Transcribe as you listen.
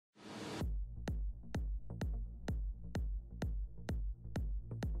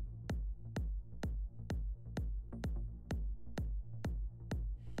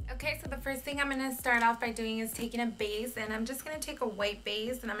Okay, so the first thing I'm going to start off by doing is taking a base, and I'm just going to take a white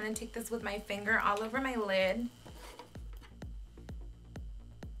base and I'm going to take this with my finger all over my lid.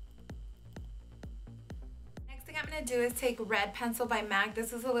 Next thing I'm going to do is take Red Pencil by MAC.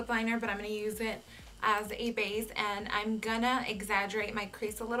 This is a lip liner, but I'm going to use it as a base, and I'm going to exaggerate my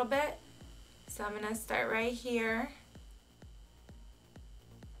crease a little bit. So I'm going to start right here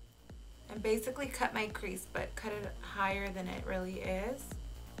and basically cut my crease, but cut it higher than it really is.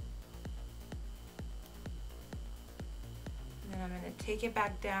 And then I'm going to take it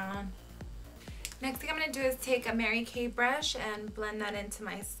back down. Next thing I'm going to do is take a Mary Kay brush and blend that into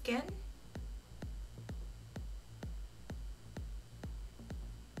my skin.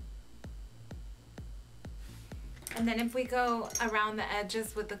 And then if we go around the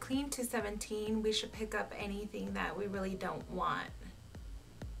edges with the clean 217, we should pick up anything that we really don't want.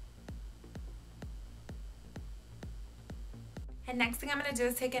 And next thing I'm going to do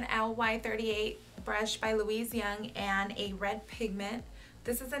is take an LY38 brush by Louise Young and a red pigment.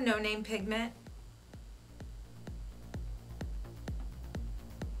 This is a no-name pigment.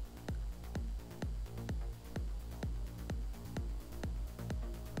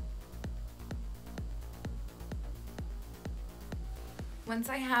 Once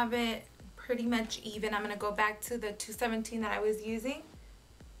I have it pretty much even, I'm going to go back to the 217 that I was using,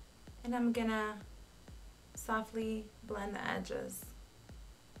 and I'm going to softly blend the edges,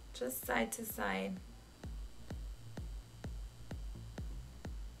 just side to side.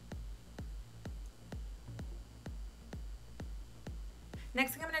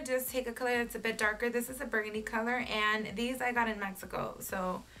 Next thing I'm going to do is take a color that's a bit darker. This is a burgundy color, and these I got in Mexico,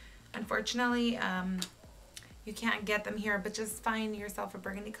 so unfortunately you can't get them here, but just find yourself a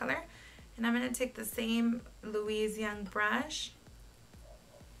burgundy color. And I'm going to take the same Louise Young brush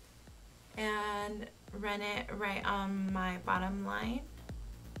and run it right on my bottom line.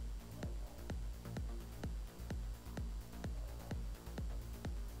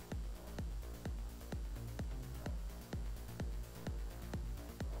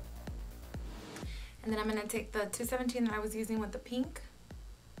 And then I'm going to take the 217 that I was using with the pink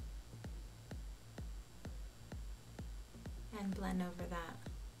and blend over that.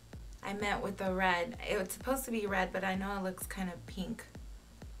 I meant with the red. It was supposed to be red, but I know it looks kind of pink.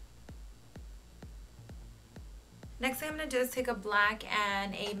 Next thing I'm going to do is take a black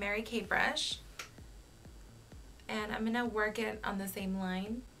and a Mary Kay brush, and I'm going to work it on the same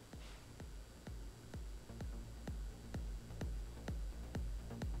line.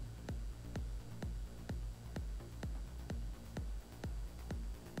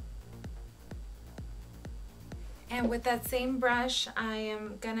 And with that same brush, I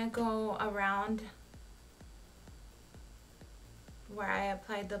am gonna go around where I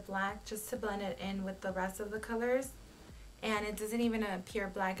applied the black just to blend it in with the rest of the colors. And it doesn't even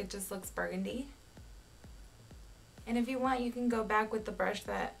appear black, it just looks burgundy. And if you want, you can go back with the brush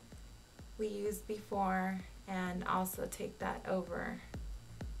that we used before and also take that over.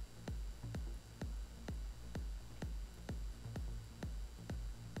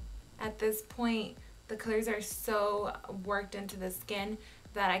 At this point, the colors are so worked into the skin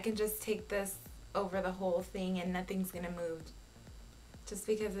that I can just take this over the whole thing and nothing's gonna move, just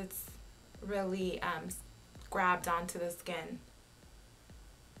because it's really grabbed onto the skin.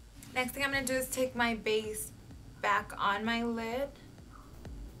 Next thing I'm gonna do is take my base back on my lid.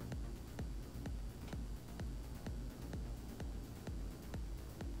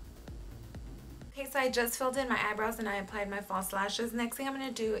 Okay, so I just filled in my eyebrows and I applied my false lashes. Next thing I'm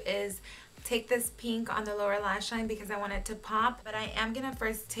gonna do is take this pink on the lower lash line because I want it to pop, but I am gonna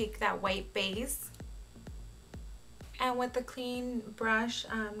first take that white base, and with the clean brush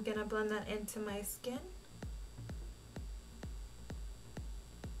I'm gonna blend that into my skin.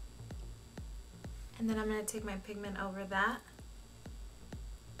 And then I'm gonna take my pigment over that.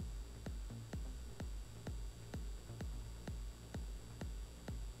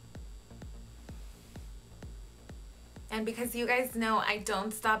 And because you guys know I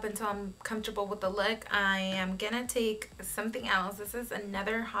don't stop until I'm comfortable with the look, I am gonna take something else. This is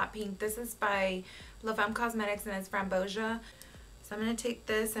another hot pink. This is by La Femme Cosmetics and it's Framboesa. So I'm gonna take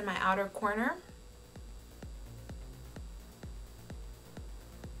this in my outer corner.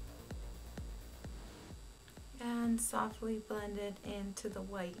 And softly blend it into the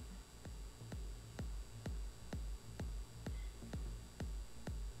white.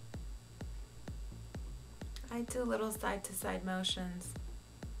 I do little side to side motions.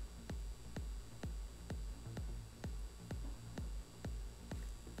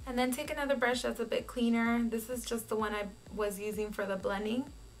 And then take another brush that's a bit cleaner. This is just the one I was using for the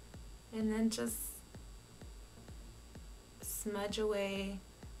blending. And then just smudge away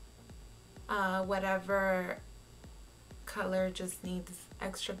whatever color just needs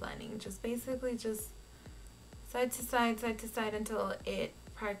extra blending. Just basically just side to side until it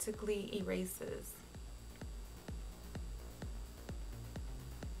practically erases.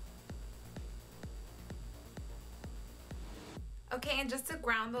 Okay, and just to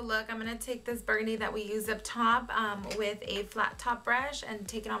ground the look, I'm going to take this burgundy that we used up top with a flat top brush and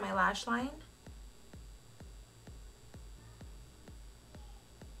take it on my lash line.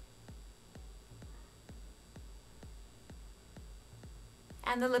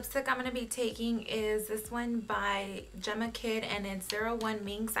 And the lipstick I'm going to be taking is this one by Gemma Kid, and it's 01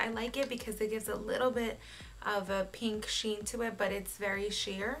 Minx. I like it because it gives a little bit of a pink sheen to it, but it's very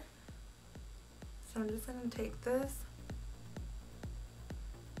sheer. So I'm just going to take this.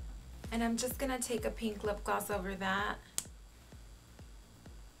 And I'm just going to take a pink lip gloss over that.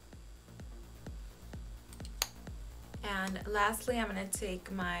 And lastly, I'm going to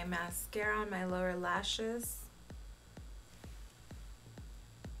take my mascara on my lower lashes.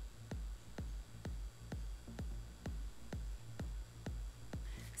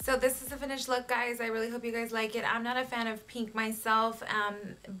 So this is the finished look, guys. I really hope you guys like it. I'm not a fan of pink myself,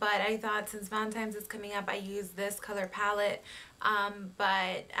 but I thought since Valentine's is coming up, I use this color palette.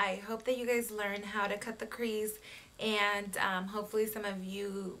 But I hope that you guys learn how to cut the crease, and hopefully some of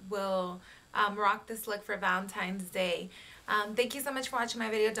you will rock this look for Valentine's Day. Thank you so much for watching my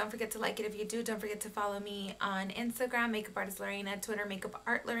video. Don't forget to like it if you do. Don't forget to follow me on Instagram, Makeup Artist Lorena, Twitter, Makeup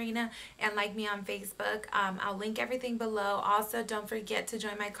Art Lorena, and like me on Facebook. I'll link everything below. Also, don't forget to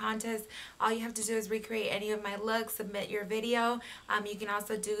join my contest. All you have to do is recreate any of my looks, submit your video. You can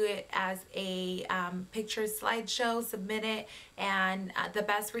also do it as a picture slideshow, submit it, and the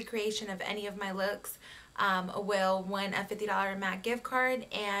best recreation of any of my looks will win a $50 MAC gift card.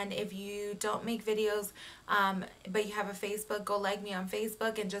 And if you don't make videos but you have a Facebook, go like me on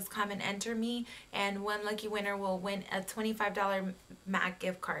Facebook and just come and enter me, and one lucky winner will win a $25 MAC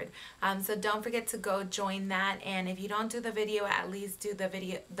gift card. So don't forget to go join that, and if you don't do the video, at least do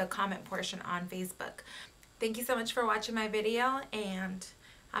the comment portion on Facebook. Thank you so much for watching my video, and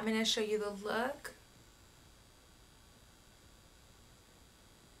I'm going to show you the look.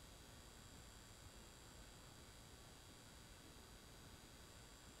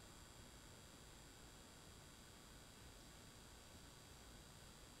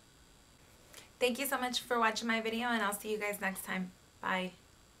 Thank you so much for watching my video, and I'll see you guys next time. Bye.